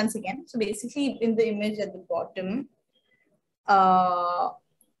say it once again. So basically in the image at the bottom,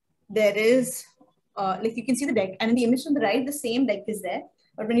 there is, like you can see the deck, and in the image on the right, the same deck is there.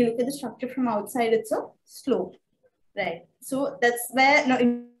 But when you look at the structure from outside, it's a slope, right? So that's where, now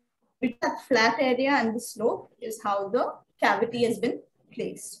in that flat area and the slope is how the cavity has been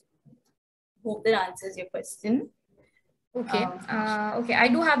placed. Hope that answers your question. Okay. Okay. I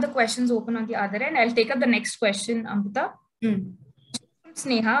do have the questions open on the other end. I'll take up the next question, Amrutha.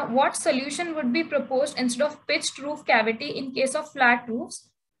 Sneha, what solution would be proposed instead of pitched roof cavity in case of flat roofs?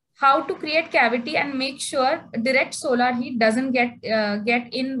 How to create cavity and make sure direct solar heat doesn't get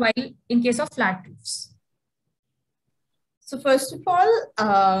in while in case of flat roofs? So first of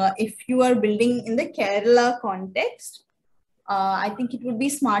all, if you are building in the Kerala context, I think it would be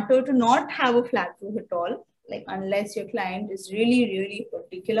smarter to not have a flat roof at all, like unless your client is really, really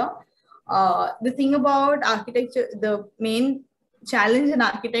particular. The thing about architecture, the main challenge an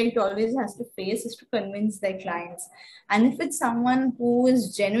architect always has to face is to convince their clients. And if it's someone who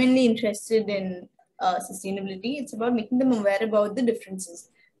is genuinely interested in sustainability, it's about making them aware about the differences.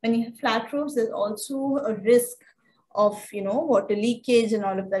 When you have flat roofs, there's also a risk of, you know, water leakage and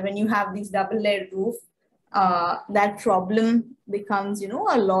all of that. When you have these double layered roof, that problem becomes, you know,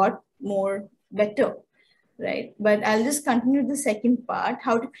 a lot more better, right? But I'll just continue the second part,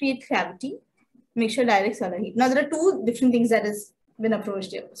 how to create cavity, make sure direct solar heat. Now, there are two different things that has been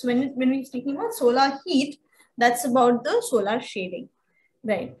approached here. So when we're speaking about solar heat, that's about the solar shading,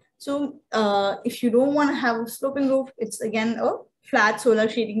 right? So if you don't want to have a sloping roof, it's again a flat solar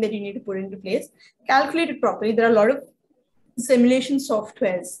shading that you need to put into place. Calculate it properly. There are a lot of simulation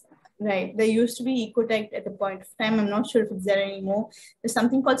softwares, right? There used to be Ecotech at a point of time. I'm not sure if it's there anymore. There's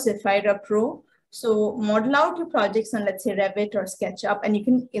something called Sapphire Pro. So model out your projects on, let's say, Revit or SketchUp, and you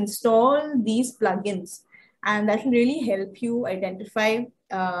can install these plugins. And that will really help you identify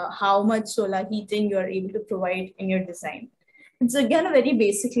how much solar heating you're able to provide in your design. It's again a very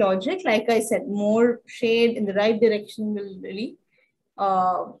basic logic. Like I said, more shade in the right direction will really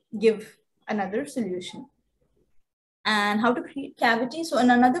give another solution. And how to create cavity. So in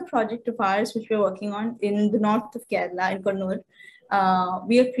another project of ours, which we're working on in the north of Kerala, in Kannur,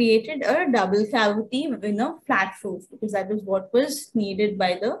 we have created a double cavity in a flat roof because that was what was needed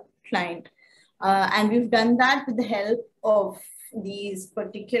by the client. And we've done that with the help of these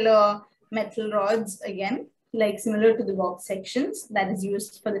particular metal rods, again, like similar to the box sections that is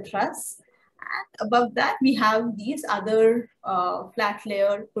used for the truss. And above that, we have these other flat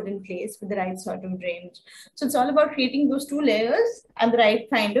layer put in place with the right sort of drainage. So it's all about creating those two layers and the right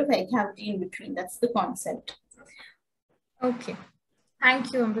kind of air cavity in between. That's the concept. Okay.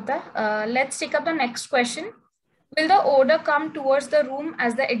 Thank you, Amrutha. Let's take up the next question. Will the odor come towards the room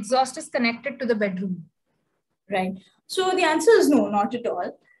as the exhaust is connected to the bedroom? Right. So the answer is no, not at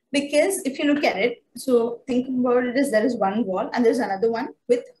all. Because if you look at it, so think about it as there is one wall and there's another one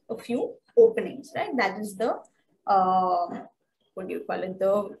with a few openings, right? That is the, what do you call it?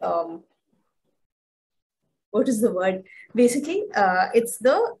 The, what is the word? Basically, it's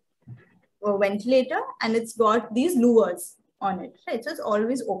the ventilator and it's got these louvers on it, right? So it's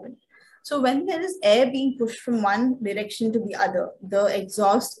always open. So when there is air being pushed from one direction to the other, the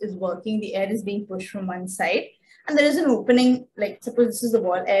exhaust is working, the air is being pushed from one side, and there is an opening, like suppose this is the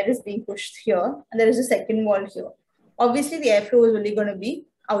wall, air is being pushed here, and there is a second wall here. Obviously, the airflow is only going to be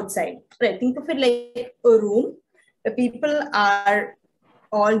outside, right? Think of it like a room where people are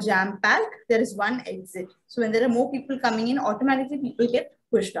all jam-packed, there is one exit. So when there are more people coming in, automatically people get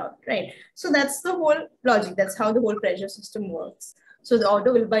pushed out, right? So that's the whole logic. That's how the whole pressure system works. So the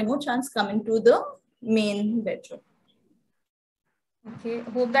odor will by no chance come into the main bedroom. Okay,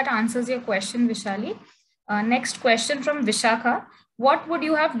 hope that answers your question, Vishali. Next question from Vishakha. What would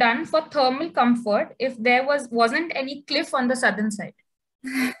you have done for thermal comfort if there wasn't any cliff on the southern side?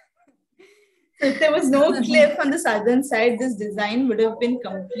 So if there was no cliff on the southern side, this design would have been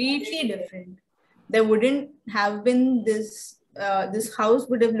completely different. There wouldn't have been this, this house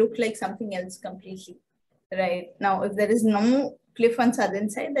would have looked like something else completely, right? Now, if there is no cliff on southern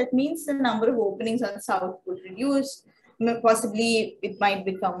side, that means the number of openings on south would reduce. Possibly it might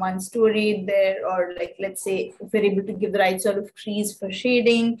become one story there, or like, let's say, if we're able to give the right sort of trees for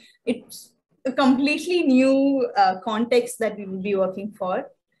shading, it's a completely new context that we would be working for.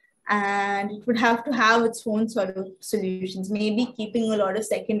 and it would have to have its own sort of solutions, maybe keeping a lot of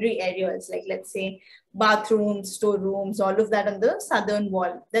secondary areas, like let's say bathrooms, storerooms, all of that on the southern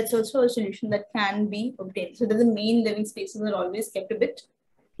wall. That's also a solution that can be obtained, so that the main living spaces are always kept a bit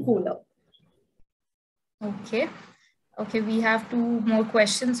cooler. Okay. Okay, we have 2 more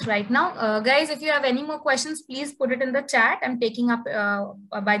questions right now. Guys, if you have any more questions, please put it in the chat. I'm taking up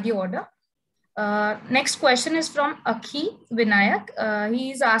by the order. Next question is from Akhi Vinayak.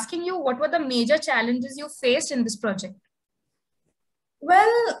 He is asking you, what were the major challenges you faced in this project?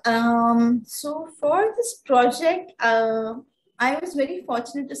 Well, so for this project, I was very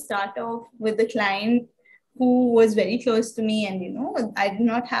fortunate to start off with a client who was very close to me, and I did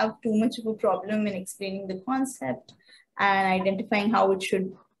not have too much of a problem in explaining the concept and identifying how it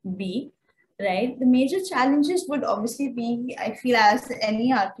should be, right? The major challenges would obviously be, I feel, as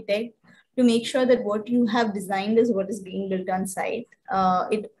any architect, to make sure that what you have designed is what is being built on site.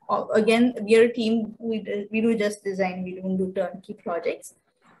 Again, we are a team, we do just design, we don't do turnkey projects.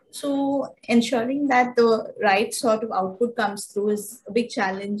 So ensuring that the right sort of output comes through is a big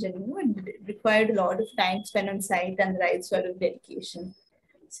challenge, and it required a lot of time spent on site and the right sort of dedication.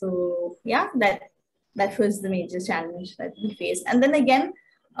 So yeah, that was the major challenge that we faced. And then again,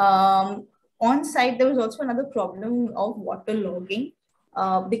 on site, there was also another problem of water logging.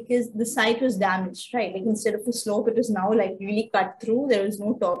 Because the site was damaged, right? Like instead of a slope, it was now like really cut through. There was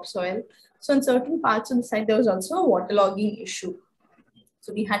no topsoil. So in certain parts of the site, there was also a waterlogging issue.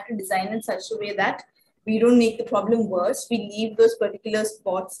 So we had to design in such a way that we don't make the problem worse. We leave those particular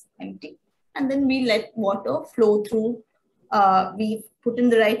spots empty, and then we let water flow through. We put in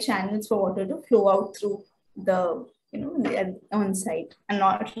the right channels for water to flow out through the on site, and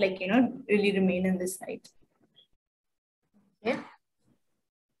not like really remain in the site. Okay.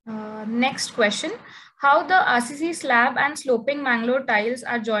 Next question, how the RCC slab and sloping Mangalore tiles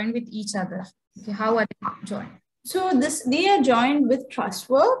are joined with each other? Okay, how are they joined? So they are joined with truss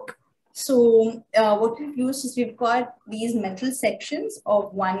work. So what we've used is we've got these metal sections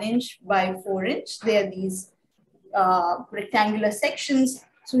of 1 inch by 4 inch. They are these rectangular sections.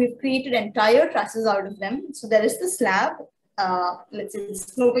 So we've created entire trusses out of them. So there is the slab, let's say the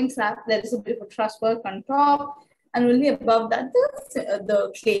sloping slab, there is a bit of truss work on top, and only above that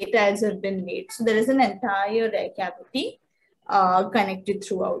the clay tiles have been laid. So there is an entire air cavity connected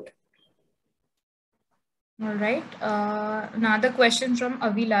throughout. All right. Another question from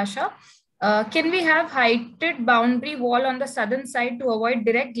Avilasha. Can we have heighted boundary wall on the southern side to avoid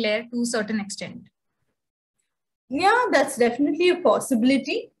direct glare to a certain extent? Yeah, that's definitely a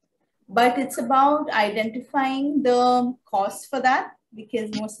possibility, but it's about identifying the cost for that,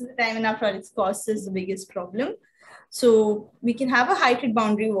 because most of the time in our projects, cost is the biggest problem. So we can have a heighted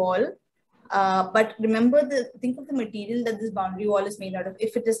boundary wall, but remember, think of the material that this boundary wall is made out of.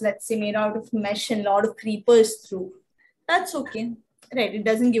 If it is, let's say, made out of mesh and a lot of creepers through, that's okay, right? It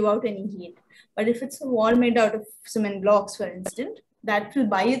doesn't give out any heat. But if it's a wall made out of cement blocks, for instance, that will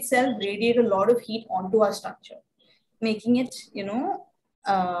by itself radiate a lot of heat onto our structure, making it,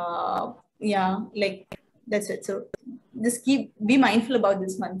 yeah, like that's it. So just be mindful about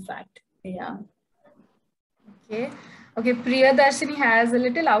this one fact. Yeah. Okay, Priyadarshini has a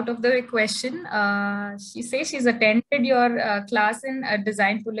little out of the way question. She says she's attended your class in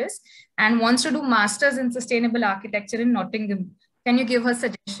Design Police and wants to do masters in sustainable architecture in Nottingham. Can you give her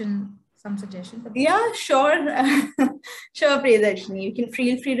some suggestion? Yeah, sure. Sure, Priyadarshini. You can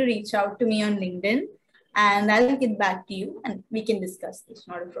feel free to reach out to me on LinkedIn, and I'll get back to you and we can discuss this.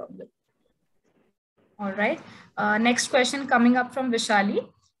 Not a problem. All right. Next question coming up from Vishali.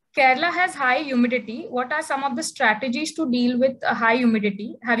 Kerala has high humidity. What are some of the strategies to deal with high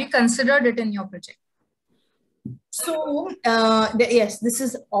humidity? Have you considered it in your project? So yes, this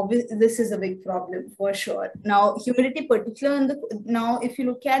is obvious. This is a big problem for sure. Now, humidity, particularly now, if you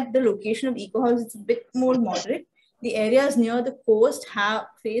look at the location of Eco House, it's a bit more moderate. The areas near the coast have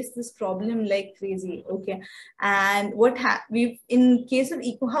faced this problem like crazy. Okay, and we've in case of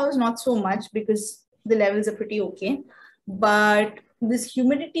Eco House, not so much because the levels are pretty okay, but this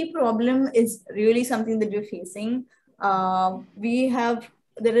humidity problem is really something that we're facing.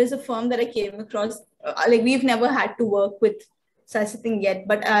 There is a firm that I came across. Like we've never had to work with such a thing yet,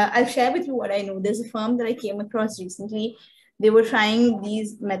 but I'll share with you what I know. There's a firm that I came across recently. They were trying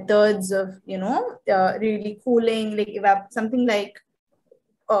these methods of, really cooling, like something like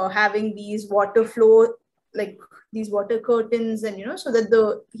having these water flow, like these water curtains, and, so that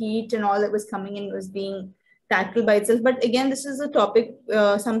the heat and all that was coming in was being tackle by itself. But again, this is a topic,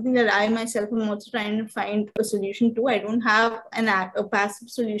 something that I myself am also trying to find a solution to. I don't have a passive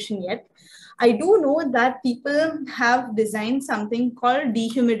solution yet. I do know that people have designed something called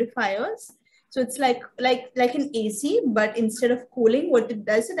dehumidifiers. So it's like an AC, but instead of cooling, what it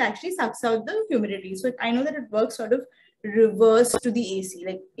does, it actually sucks out the humidity. So I know that it works sort of reverse to the AC.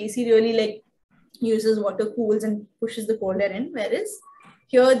 Like AC really like uses water, cools and pushes the cold air in, whereas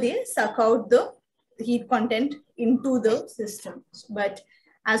here they suck out the heat content into the system. But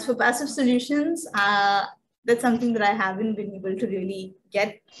as for passive solutions, that's something that I haven't been able to really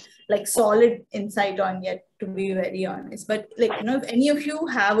get like solid insight on yet, to be very honest. But like, you know, if any of you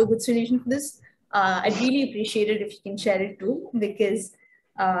have a good solution for this, I'd really appreciate it if you can share it too, because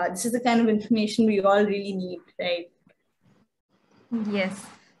this is the kind of information we all really need, right? Yes,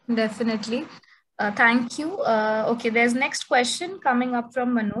 definitely. Thank you. Okay, there's next question coming up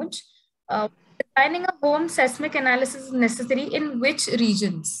from Manoj. Designing a home seismic analysis is necessary in which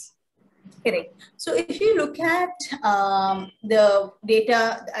regions? Correct. So if you look at the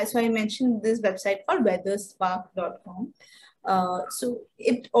data, as I mentioned, this website called weatherspark.com. So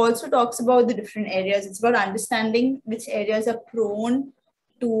it also talks about the different areas. It's about understanding which areas are prone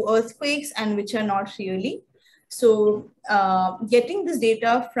to earthquakes and which are not really. So getting this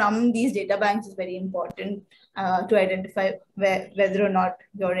data from these data banks is very important to identify whether or not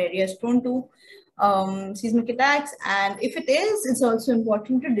your area is prone to seismic attacks. And if it is, it's also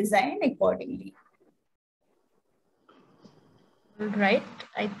important to design accordingly. Right.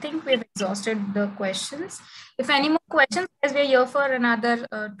 I think we've exhausted the questions. If any more questions, as we're here for another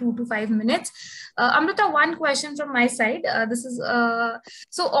 2 to 5 minutes. Amrutha, one question from my side. This is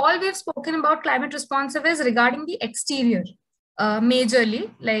so all we've spoken about climate responsive is regarding the exterior, majorly,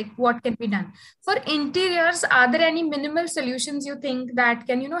 like what can be done. For interiors, are there any minimal solutions you think that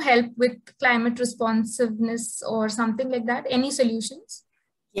can, you know, help with climate responsiveness or something like that? Any solutions?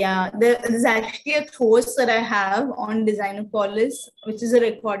 Yeah, there's actually a course that I have on Designopolis, which is a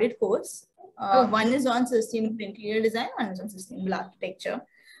recorded course. One is on sustainable interior design, one is on sustainable architecture.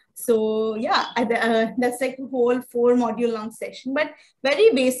 So yeah, that's like a whole 4-module long session, but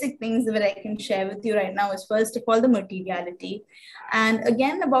very basic things that I can share with you right now is first of all, the materiality. And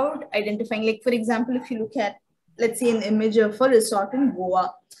again, about identifying, like for example, if you look at, let's say an image of a resort in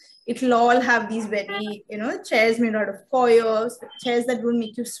Goa, it'll all have these very, you know, chairs made out of coils, chairs that don't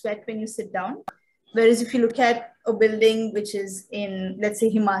make you sweat when you sit down. Whereas if you look at a building which is in, let's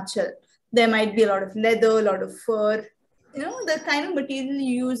say, Himachal, there might be a lot of leather, a lot of fur. You know, the kind of material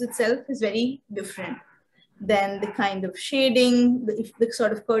you use itself is very different than the kind of shading, the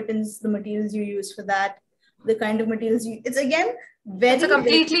sort of curtains, the materials you use for that, the kind of materials it's again very. It's a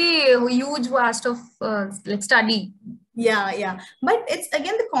completely huge vast of like study. Yeah. But it's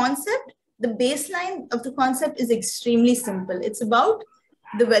again the concept, the baseline of the concept is extremely simple. It's about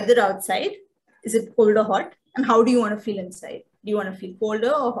the weather outside. Is it cold or hot? And how do you want to feel inside? Do you want to feel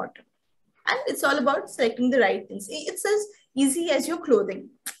colder or hotter? And it's all about selecting the right things. It's as easy as your clothing.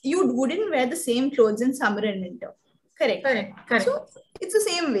 You wouldn't wear the same clothes in summer and winter. Correct. So it's the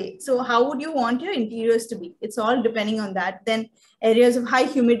same way. So how would you want your interiors to be? It's all depending on that. Then areas of high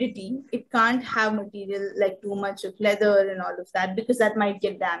humidity, it can't have material like too much of leather and all of that, because that might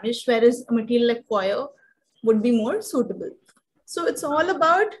get damaged. Whereas a material like coir would be more suitable. So it's all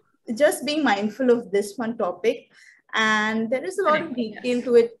about just being mindful of this one topic. And there is a lot of detail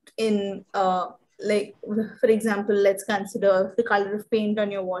to it in like, for example, let's consider the color of paint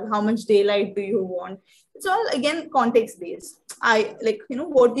on your wall. How much daylight do you want? It's all, again, context based.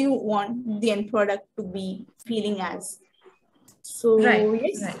 What do you want the end product to be feeling as? So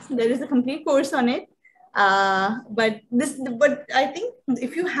yes, there is a complete course on it. But I think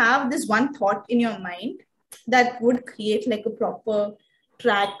if you have this one thought in your mind, that would create like a proper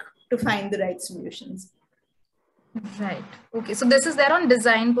track to find the right solutions. Right. Okay. So this is there on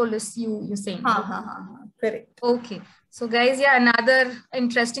Designopolis, you're saying. Correct. Okay. So guys, yeah, another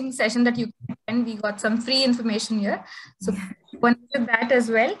interesting session that you can attend. We got some free information here. So one with that as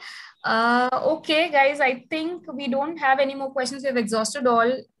well. Okay, guys, I think we don't have any more questions. We've exhausted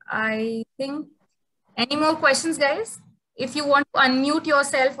all. I think any more questions, guys? If you want to unmute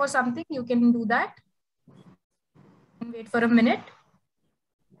yourself or something, you can do that. And wait for a minute.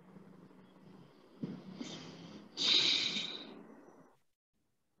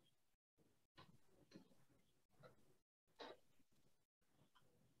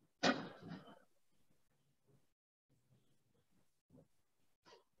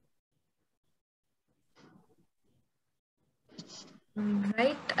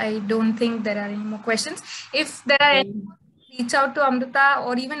 Right. I don't think there are any more questions. If there are any, reach out to Amrutha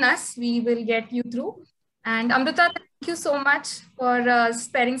or even us, we will get you through. And Amrutha, thank you so much for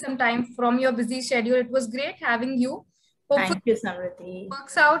sparing some time from your busy schedule. It was great having you. Hopefully Thank you, Samriti.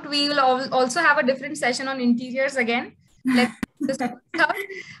 Works out. We will also have a different session on interiors again. Let's this works out.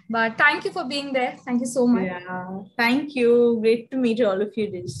 But thank you for being there. Thank you so much. Yeah, thank you. Great to meet all of you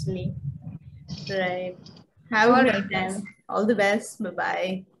digitally. Right. Have a great time. All the best.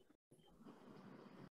 Bye-bye.